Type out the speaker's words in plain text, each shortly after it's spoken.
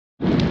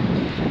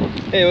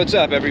Hey, what's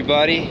up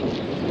everybody?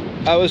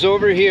 I was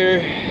over here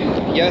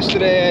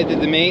yesterday. I did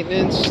the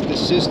maintenance. The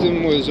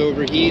system was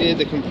overheated,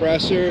 the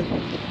compressor.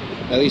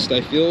 At least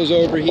I feel it was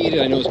overheated.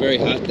 I know it's a very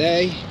hot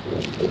day.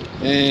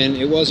 And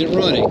it wasn't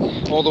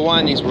running. All the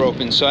windings were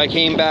open. So I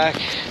came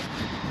back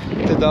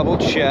to double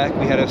check.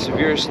 We had a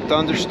severe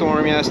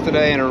thunderstorm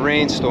yesterday and a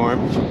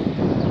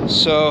rainstorm.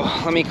 So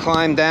let me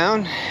climb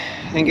down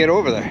and get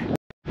over there.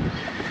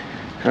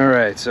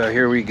 Alright, so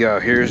here we go.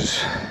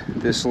 Here's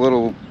this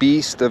little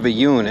beast of a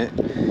unit.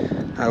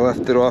 I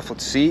left it off.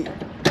 Let's see.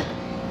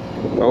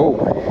 Oh,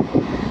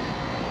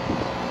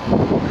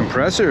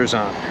 compressor is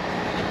on.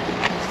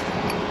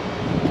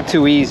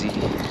 Too easy.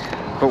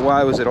 But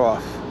why was it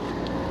off?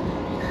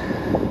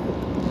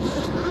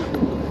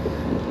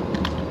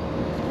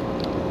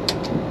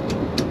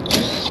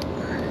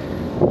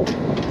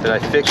 Did I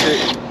fix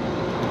it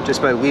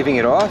just by leaving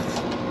it off?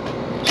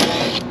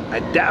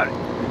 I doubt it.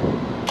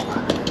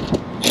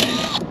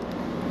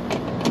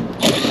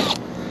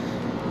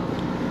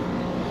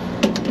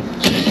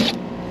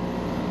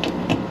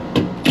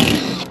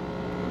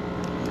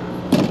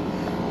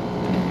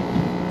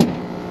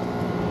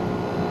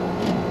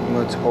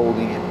 What's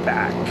holding it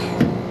back?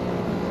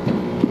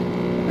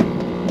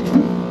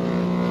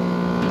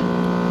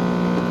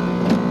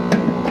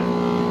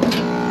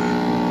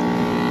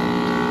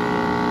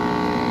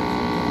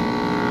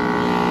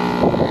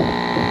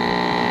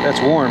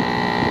 That's warm.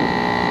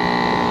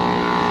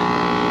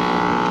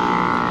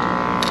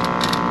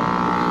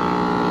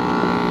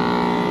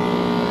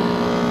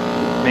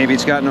 Maybe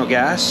it's got no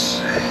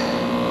gas.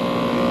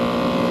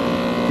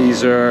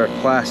 These are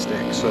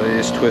plastic, so they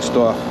just twist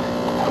off.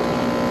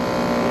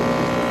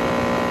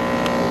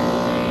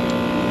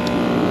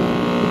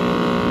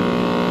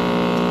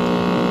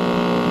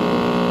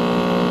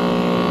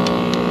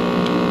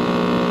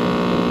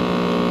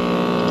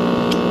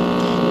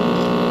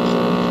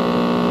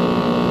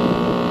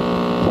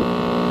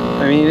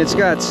 I mean, it's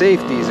got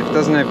safeties. If it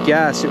doesn't have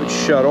gas, it would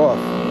shut off.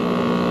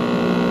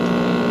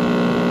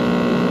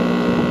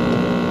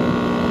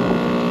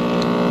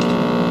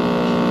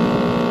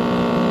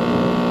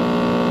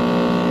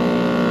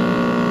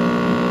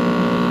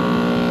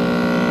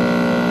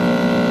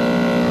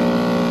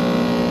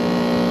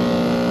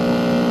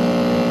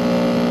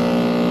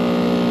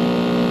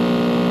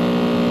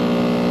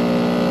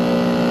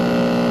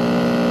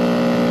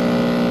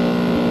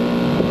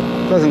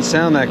 Doesn't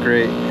sound that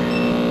great.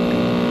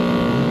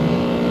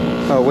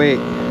 Oh wait,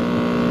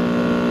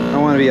 I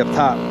want to be up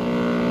top.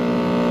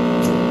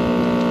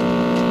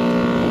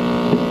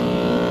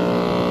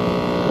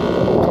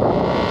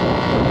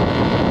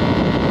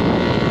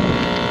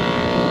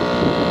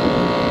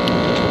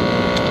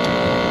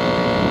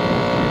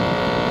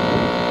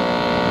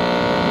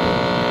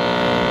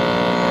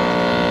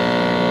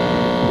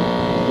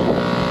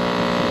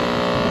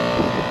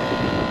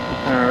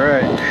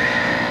 Alright,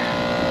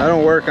 I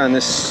don't work on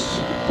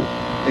this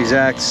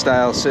exact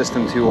style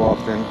system too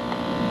often.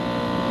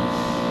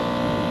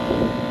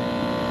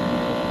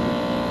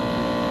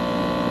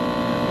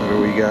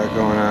 We got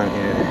going on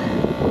here.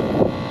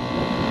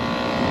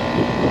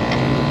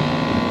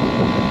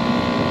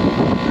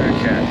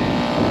 Okay.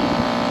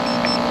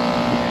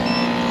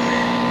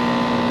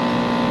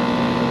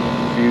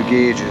 Few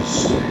gauges.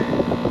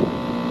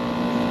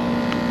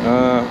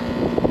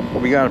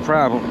 We got a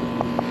problem.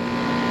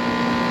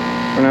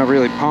 We're not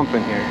really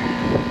pumping here.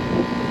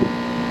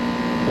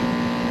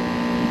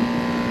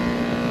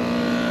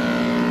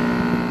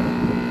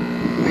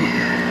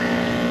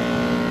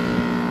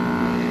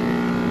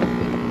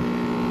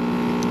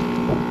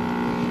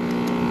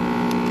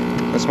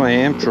 That's my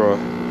amp drawer.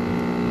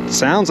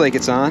 Sounds like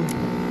it's on.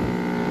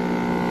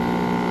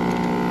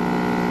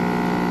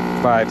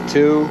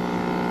 5.2,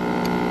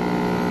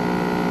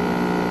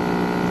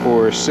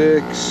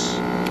 4.6,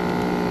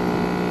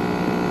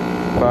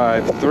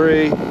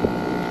 5.3.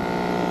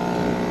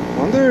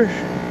 Wonder,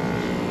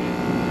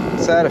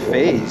 it's out of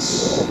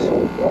phase.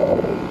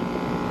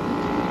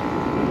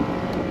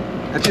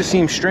 That just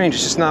seems strange.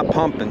 It's just not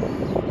pumping.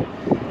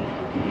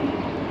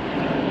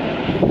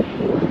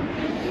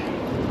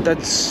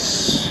 That's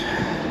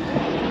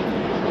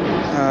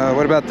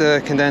what about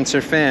the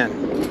condenser fan?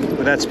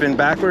 Would that spin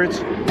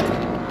backwards?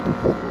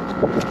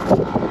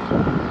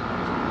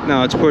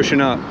 No, it's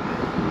pushing up.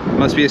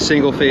 Must be a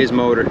single phase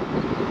motor.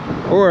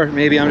 Or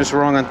maybe I'm just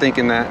wrong on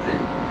thinking that.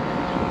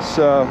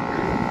 So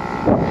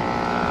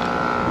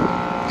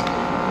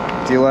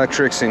the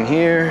electric's in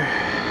here.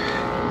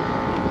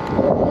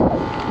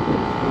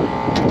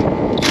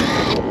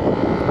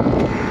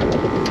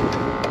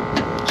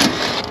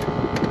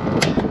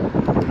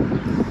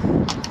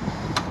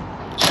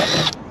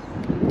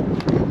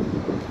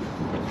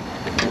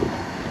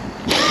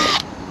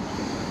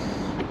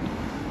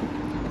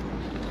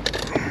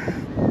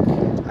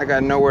 I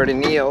got nowhere to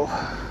kneel.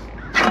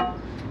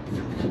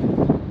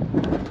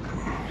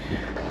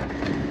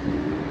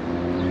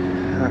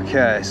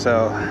 Okay,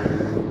 so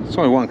there's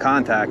only one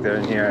contactor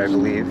in here, I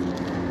believe.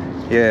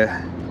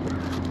 Yeah.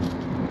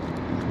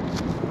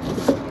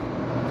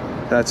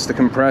 That's the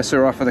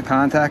compressor off of the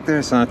contactor.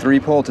 It's not a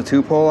 3-pole, it's a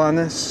 2-pole on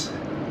this.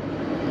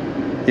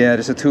 Yeah,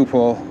 just a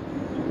 2-pole.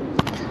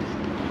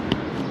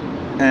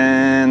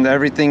 And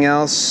everything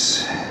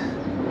else,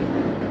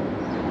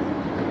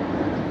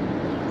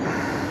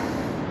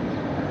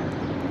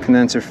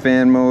 condenser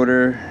fan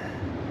motor.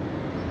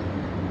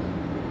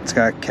 It's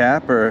got a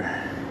cap or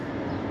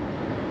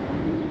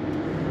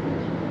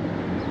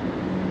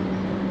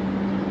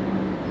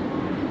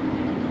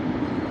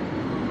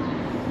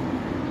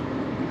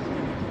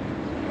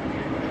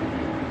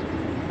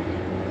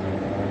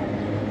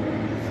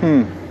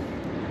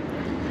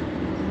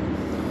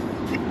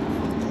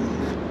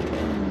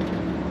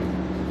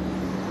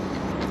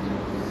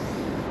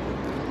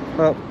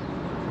well,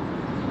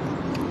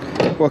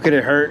 what could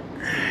it hurt?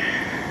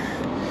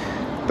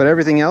 But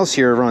everything else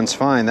here runs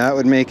fine. That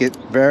would make it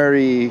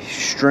very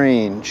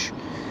strange.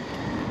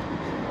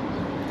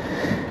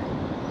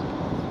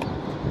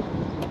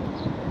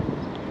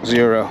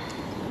 Zero.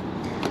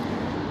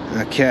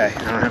 Okay,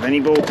 I don't have any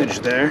voltage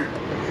there.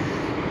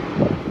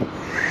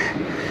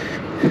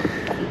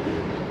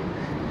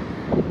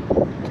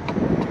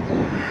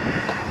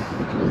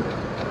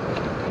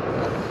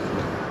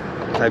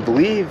 I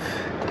believe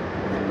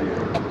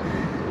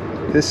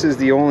this is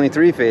the only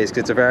 3-phase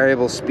because it's a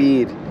variable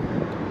speed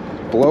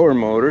blower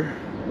motor.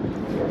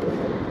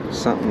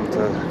 Something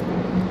to,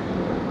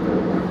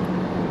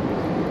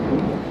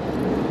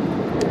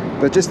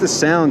 but just the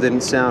sound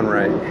didn't sound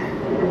right.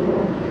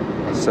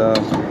 So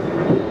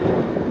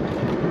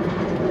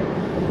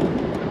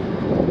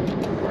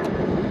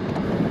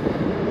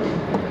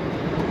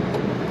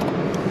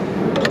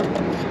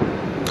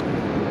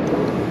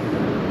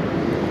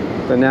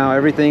but now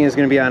everything is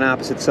going to be on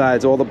opposite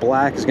sides. All the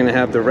black is going to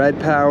have the red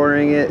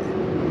powering it,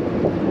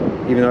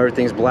 even though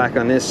everything's black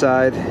on this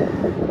side.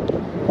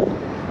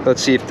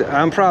 Let's see if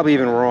I'm probably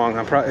even wrong.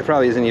 It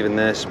probably isn't even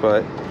this,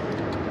 but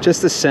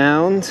just the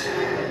sound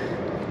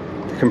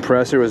the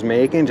compressor was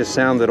making just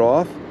sounded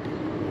off.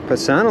 But it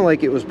sounded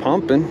like it was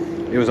pumping.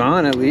 It was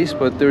on at least,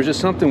 but there was just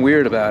something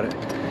weird about it.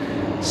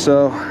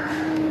 So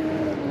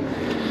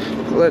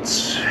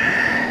let's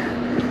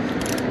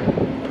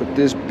put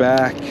this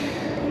back.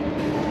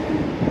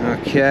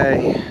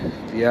 Okay,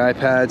 the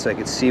iPad so I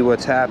could see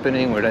what's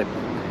happening. Where'd I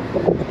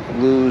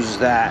lose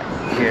that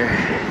here?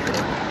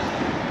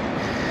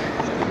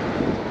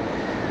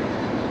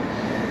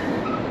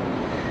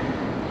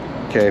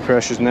 Okay,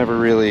 pressure's never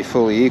really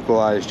fully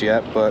equalized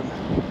yet, but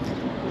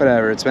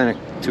whatever. It's been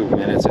 2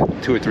 minutes,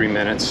 2 or 3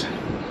 minutes.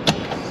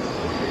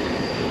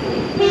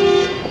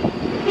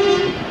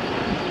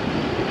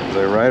 Is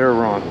I right or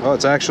wrong? Oh,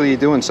 it's actually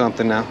doing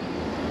something now.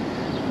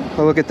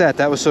 Oh, look at that.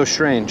 That was so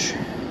strange.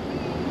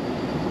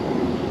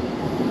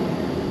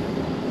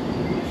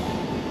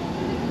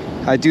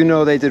 I do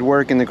know they did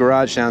work in the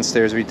garage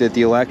downstairs. We did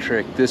the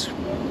electric. This,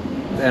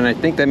 and I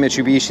think that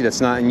Mitsubishi that's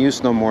not in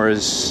use no more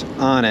is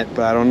on it,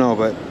 but I don't know.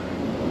 But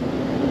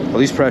well,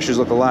 these pressures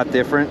look a lot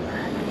different.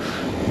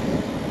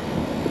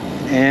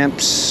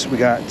 Amps, we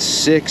got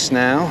 6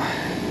 now.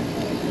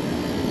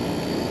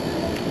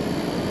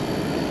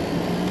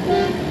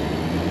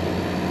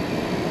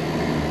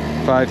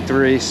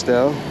 .53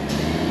 still.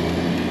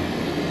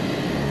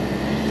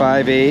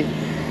 5.8.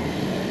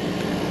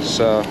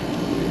 So.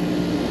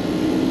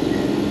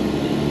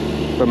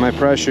 But my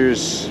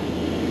pressures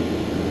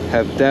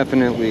have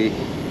definitely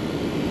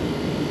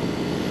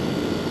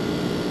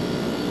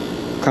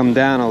come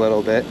down a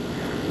little bit.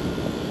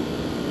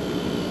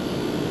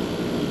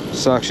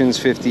 Suction's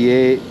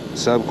 58,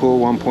 subcool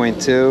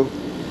 1.2.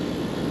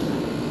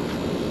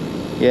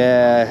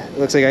 Yeah,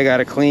 looks like I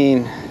gotta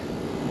clean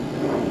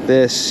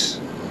this.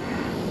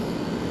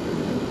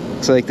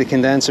 Looks like the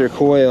condenser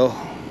coil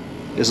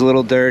is a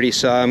little dirty,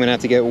 so I'm gonna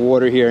have to get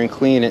water here and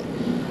clean it.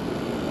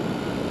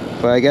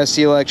 But I guess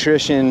the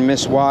electrician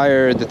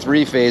miswired the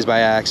 3-phase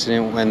by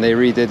accident when they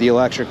redid the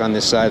electric on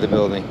this side of the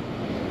building.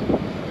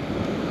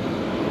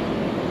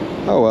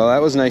 Oh well, that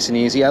was nice and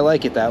easy. I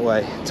like it that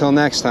way. Till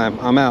next time,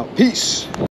 I'm out. Peace!